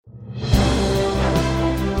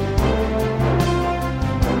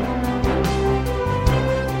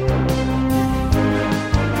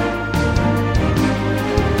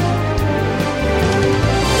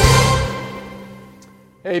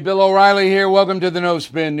Bill O'Reilly here. Welcome to the No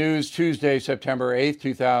Spin News, Tuesday, September 8th,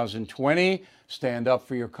 2020. Stand up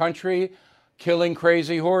for your country. Killing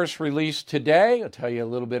Crazy Horse released today. I'll tell you a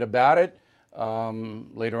little bit about it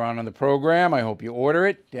later on in the program. I hope you order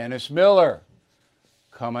it. Dennis Miller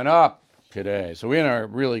coming up today. So we're in a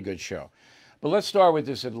really good show. But let's start with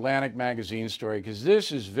this Atlantic magazine story because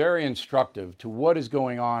this is very instructive to what is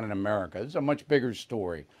going on in America. This is a much bigger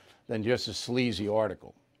story than just a sleazy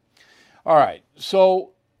article. All right,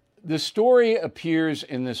 so the story appears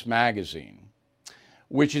in this magazine,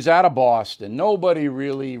 which is out of Boston. Nobody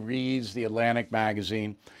really reads the Atlantic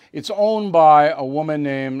magazine. It's owned by a woman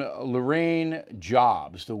named Lorraine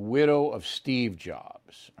Jobs, the widow of Steve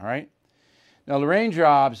Jobs, all right? Now, Lorraine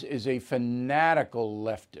Jobs is a fanatical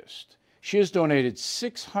leftist. She has donated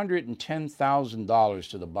 $610,000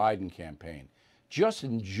 to the Biden campaign just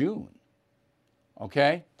in June,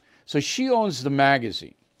 okay? So she owns the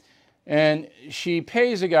magazine. And she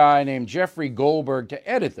pays a guy named Jeffrey Goldberg to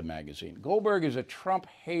edit the magazine. Goldberg is a Trump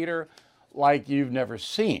hater like you've never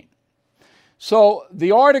seen. So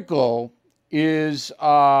the article is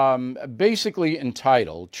basically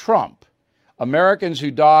entitled, Trump, Americans Who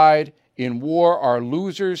Died in War Are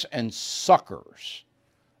Losers and Suckers.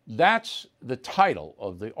 That's the title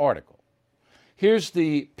of the article. Here's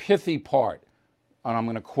the pithy part, and I'm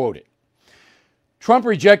going to quote it. Trump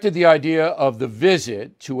rejected the idea of the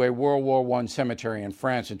visit to a World War I cemetery in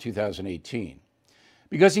France in 2018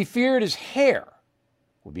 because he feared his hair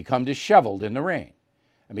would become disheveled in the rain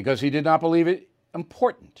and because he did not believe it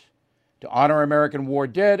important to honor American war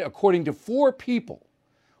dead, according to 4 people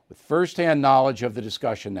with firsthand knowledge of the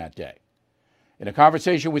discussion that day. In a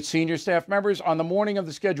conversation with senior staff members on the morning of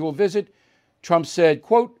the scheduled visit, Trump said,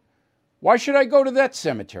 quote, "Why should I go to that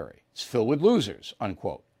cemetery? It's filled with losers,"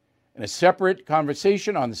 unquote. In a separate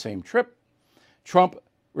conversation on the same trip, Trump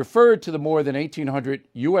referred to the more than 1,800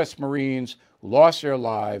 U.S. Marines who lost their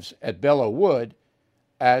lives at Belleau Wood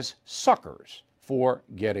as suckers for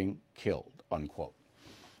getting killed, unquote.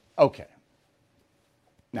 Okay.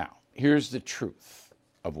 Now, here's the truth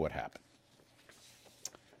of what happened.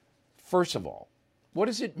 First of all, what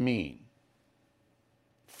does it mean,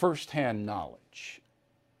 firsthand knowledge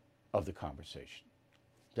of the conversation?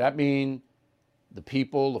 Does that mean the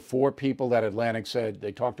people, the 4 people that Atlantic said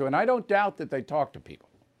they talked to, and I don't doubt that they talked to people.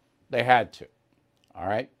 They had to, all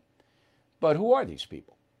right? But who are these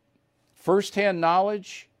people? First-hand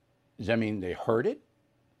knowledge, does that mean they heard it?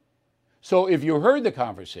 So if you heard the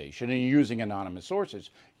conversation and you're using anonymous sources,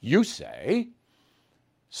 you say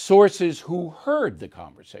sources who heard the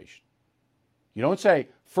conversation. You don't say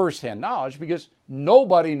first-hand knowledge because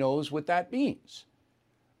nobody knows what that means.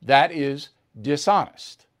 That is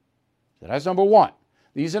dishonest. So that's number one.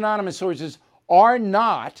 These anonymous sources are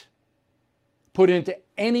not put into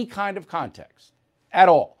any kind of context at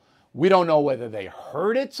all. We don't know whether they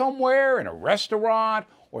heard it somewhere in a restaurant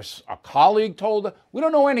or a colleague told them. We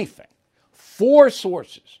don't know anything. 4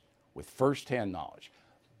 sources with firsthand knowledge.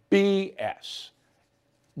 BS.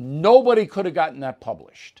 Nobody could have gotten that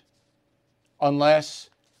published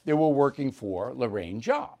unless they were working for Lorraine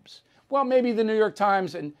Jobs. Well, maybe the New York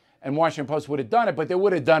Times and Washington Post would have done it, but they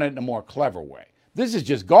would have done it in a more clever way. This is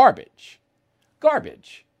just garbage.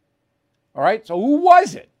 Garbage. All right? So who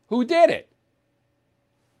was it? Who did it?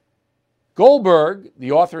 Goldberg,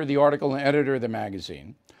 the author of the article and editor of the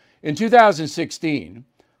magazine, in 2016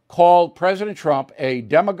 called President Trump a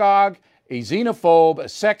demagogue, a xenophobe, a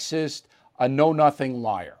sexist, a know-nothing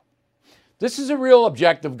liar. This is a real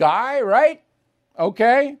objective guy, right?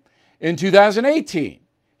 Okay. In 2018,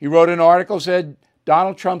 he wrote an article, said,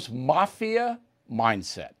 Donald Trump's mafia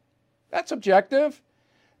mindset. That's objective.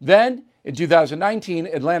 Then, in 2019,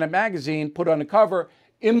 Atlantic Magazine put on the cover,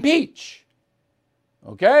 impeach.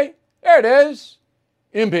 Okay? There it is.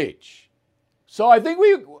 Impeach. So I think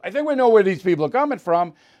we know where these people are coming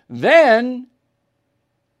from. Then,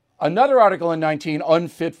 another article in 19,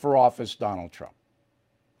 unfit for office, Donald Trump.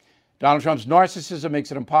 Donald Trump's narcissism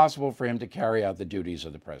makes it impossible for him to carry out the duties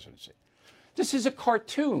of the presidency. This is a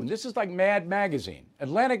cartoon. This is like Mad Magazine.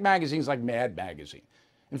 Atlantic Magazine is like Mad Magazine.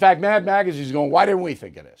 In fact, Mad Magazine is going, why didn't we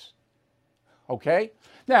think of this? Okay?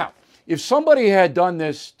 Now, if somebody had done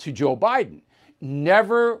this to Joe Biden,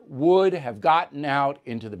 never would have gotten out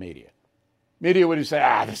into the media. Media would have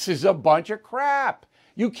said, this is a bunch of crap.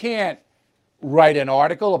 You can't write an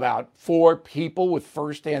article about 4 people with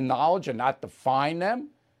firsthand knowledge and not define them.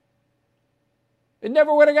 It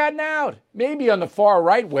never would have gotten out. Maybe on the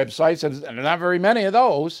far-right websites, and not very many of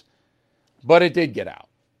those, but it did get out.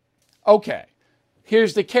 Okay,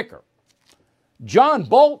 here's the kicker. John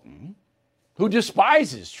Bolton, who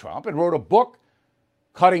despises Trump and wrote a book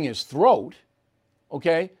cutting his throat,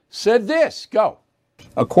 okay, said this. Go.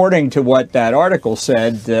 According to what that article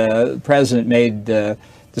said, the president made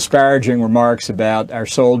disparaging remarks about our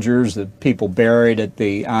soldiers, the people buried at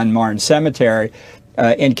the An Marne Cemetery,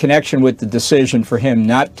 in connection with the decision for him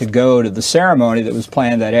not to go to the ceremony that was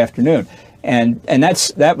planned that afternoon. And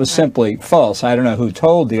that was simply false. I don't know who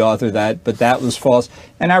told the author that, but that was false.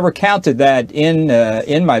 And I recounted that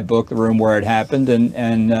in my book, The Room Where It Happened,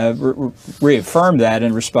 and reaffirmed that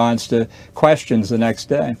in response to questions the next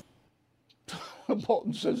day.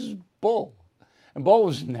 Bolton says it's bull. And Bolton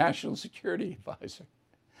was a national security advisor.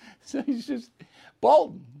 So he's just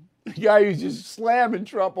Bolton, the guy who's just slamming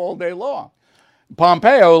Trump all day long.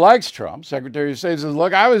 Pompeo likes Trump. Secretary of State says,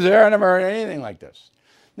 look, I was there. I never heard anything like this.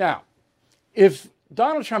 Now, if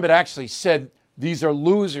Donald Trump had actually said these are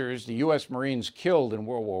losers the U.S. Marines killed in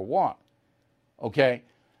World War I, okay,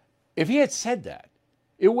 if he had said that,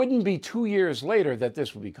 it wouldn't be 2 years later that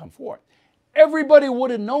this would become forth. Everybody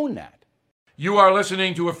would have known that. You are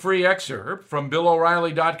listening to a free excerpt from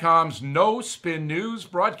BillO'Reilly.com's No Spin News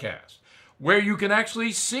broadcast, where you can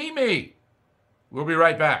actually see me. We'll be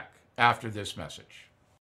right back after this message.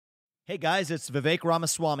 Hey guys, it's Vivek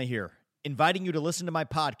Ramaswamy here, inviting you to listen to my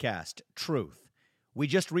podcast, Truth. We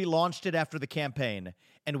just relaunched it after the campaign,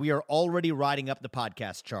 and we are already riding up the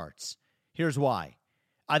podcast charts. Here's why.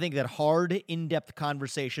 I think that hard, in-depth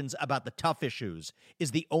conversations about the tough issues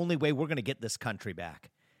is the only way we're going to get this country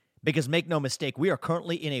back. Because make no mistake, we are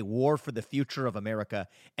currently in a war for the future of America,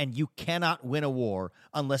 and you cannot win a war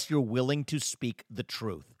unless you're willing to speak the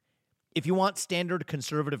truth. If you want standard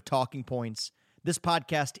conservative talking points, this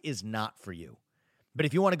podcast is not for you. But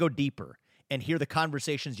if you want to go deeper and hear the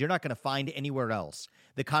conversations you're not going to find anywhere else,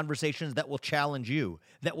 the conversations that will challenge you,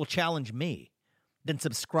 that will challenge me, then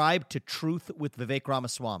subscribe to Truth with Vivek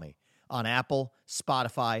Ramaswamy on Apple,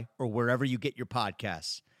 Spotify, or wherever you get your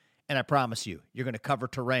podcasts. And I promise you, you're going to cover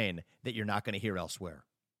terrain that you're not going to hear elsewhere.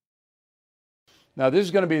 Now, this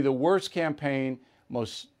is going to be the worst campaign,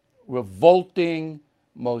 most revolting,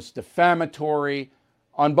 most defamatory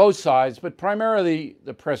on both sides, but primarily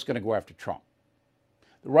the press is going to go after Trump.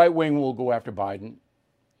 The right wing will go after Biden,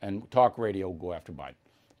 and talk radio will go after Biden.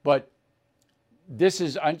 But this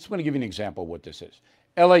is, I'm just going to give you an example of what this is.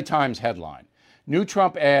 LA Times headline, new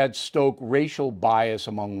Trump ads stoke racial bias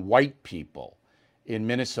among white people in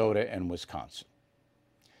Minnesota and Wisconsin.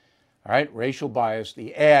 All right, racial bias.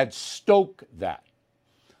 The ads stoke that.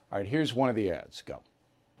 All right, here's one of the ads. Go.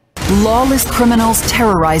 Lawless criminals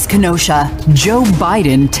terrorize Kenosha. Joe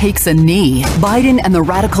Biden takes a knee. Biden and the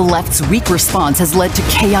radical left's weak response has led to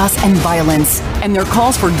chaos and violence, and their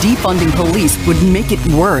calls for defunding police would make it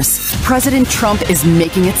worse. President Trump is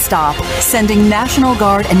making it stop, sending National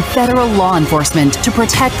Guard and federal law enforcement to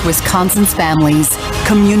protect Wisconsin's families.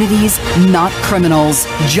 Communities, not criminals.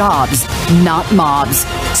 Jobs, not mobs.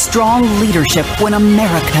 Strong leadership when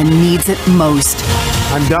America needs it most.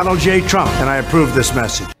 I'm Donald J. Trump, and I approve this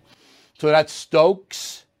message. So that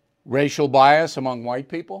stokes racial bias among white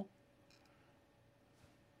people?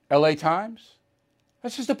 LA Times?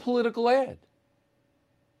 That's just a political ad.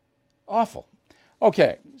 Awful.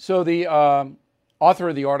 Okay, so the author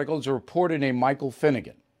of the article is a reporter named Michael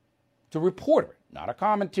Finnegan. It's a reporter, not a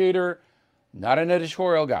commentator, not an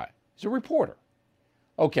editorial guy. He's a reporter.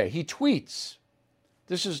 Okay, he tweets.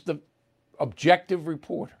 This is the objective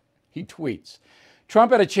reporter. He tweets.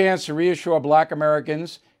 Trump had a chance to reassure black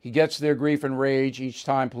Americans he gets their grief and rage each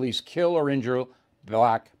time police kill or injure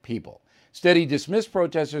black people. Instead, he dismissed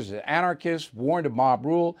protesters as anarchists, warned of mob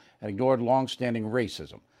rule, and ignored longstanding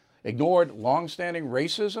racism. Ignored longstanding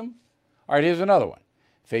racism? All right, here's another one.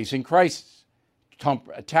 Facing crisis, Trump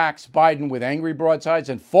attacks Biden with angry broadsides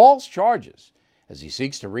and false charges as he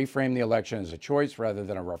seeks to reframe the election as a choice rather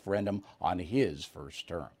than a referendum on his first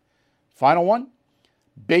term. Final one.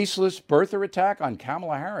 Baseless birther attack on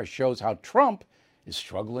Kamala Harris shows how Trump is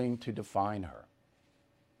struggling to define her.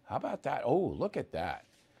 How about that? Oh, look at that.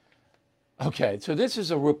 Okay, so this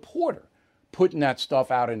is a reporter putting that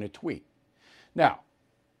stuff out in a tweet. Now,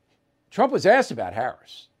 Trump was asked about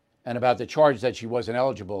Harris and about the charge that she wasn't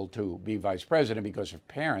eligible to be vice president because her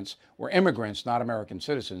parents were immigrants, not American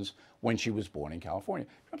citizens, when she was born in California.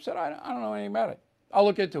 Trump said, I don't know anything about it. I'll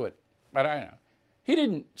look into it. But I know. He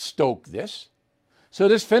didn't stoke this. So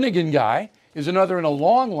this Finnegan guy is another in a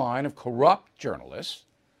long line of corrupt journalists.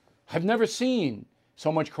 I've never seen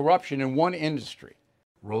so much corruption in one industry.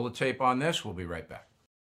 Roll the tape on this. We'll be right back.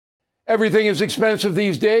 Everything is expensive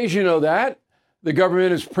these days. You know that. The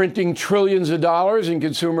government is printing trillions of dollars and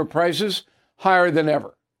consumer prices higher than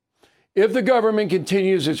ever. If the government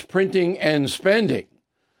continues its printing and spending,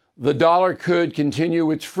 the dollar could continue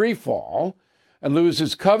its free fall and lose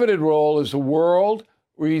its coveted role as the world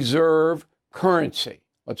reserve currency.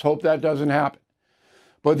 Let's hope that doesn't happen.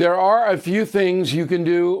 But there are a few things you can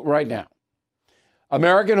do right now.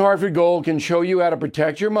 American Hartford Gold can show you how to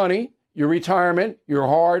protect your money, your retirement, your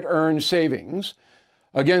hard-earned savings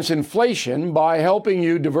against inflation by helping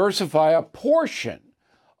you diversify a portion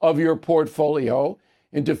of your portfolio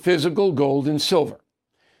into physical gold and silver.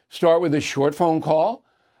 Start with a short phone call,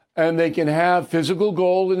 and they can have physical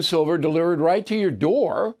gold and silver delivered right to your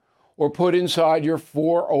door or put inside your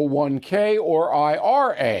 401k or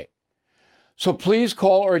IRA. So please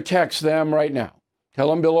call or text them right now. Tell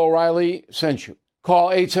them Bill O'Reilly sent you. Call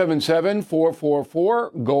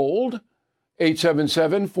 877-444-GOLD,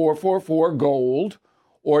 877-444-GOLD,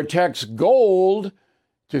 or text GOLD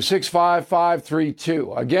to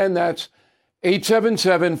 65532. Again, that's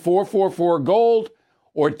 877-444-GOLD,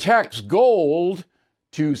 or text GOLD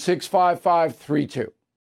to 65532.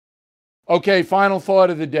 Okay, final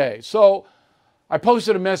thought of the day. So I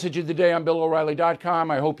posted a message of the day on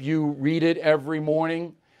BillO'Reilly.com. I hope you read it every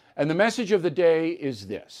morning. And the message of the day is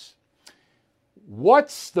this.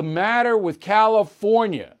 What's the matter with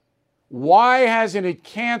California? Why hasn't it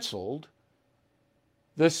canceled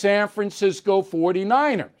the San Francisco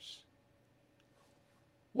 49ers?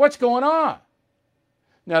 What's going on?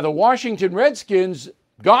 Now, the Washington Redskins,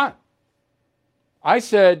 gone. I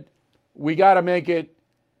said we got to make it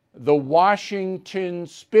the Washington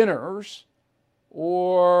Spinners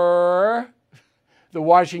or the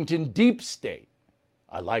Washington Deep State.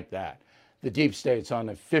 I like that. The Deep State's on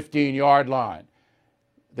the 15-yard line.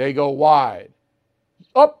 They go wide.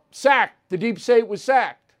 Up, sacked. The Deep State was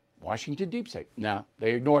sacked. Washington Deep State. No,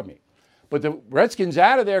 they ignored me. But the Redskins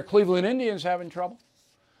out of there, Cleveland Indians having trouble.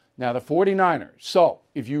 Now the 49ers. So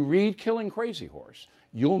if you read Killing Crazy Horse,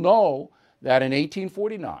 you'll know that in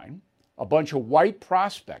 1849, a bunch of white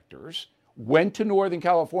prospectors went to Northern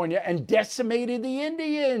California and decimated the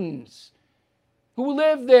Indians who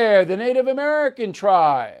lived there, the Native American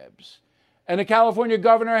tribes. And the California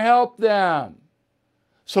governor helped them.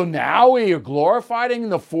 So now we are glorifying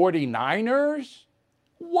the 49ers?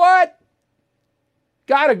 What?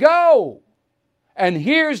 Gotta go. And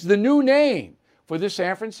here's the new name for the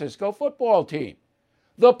San Francisco football team.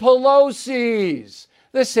 The Pelosi's.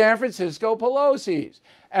 The San Francisco Pelosi's.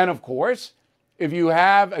 And of course, if you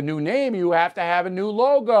have a new name, you have to have a new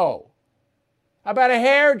logo. How about a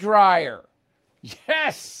hair dryer?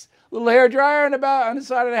 Yes. Little hair dryer on the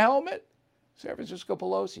side of the helmet. San Francisco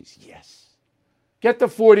Pelosi's. Yes. Get the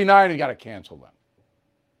 49ers. You got to cancel them.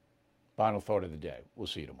 Final thought of the day. We'll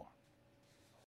see you tomorrow.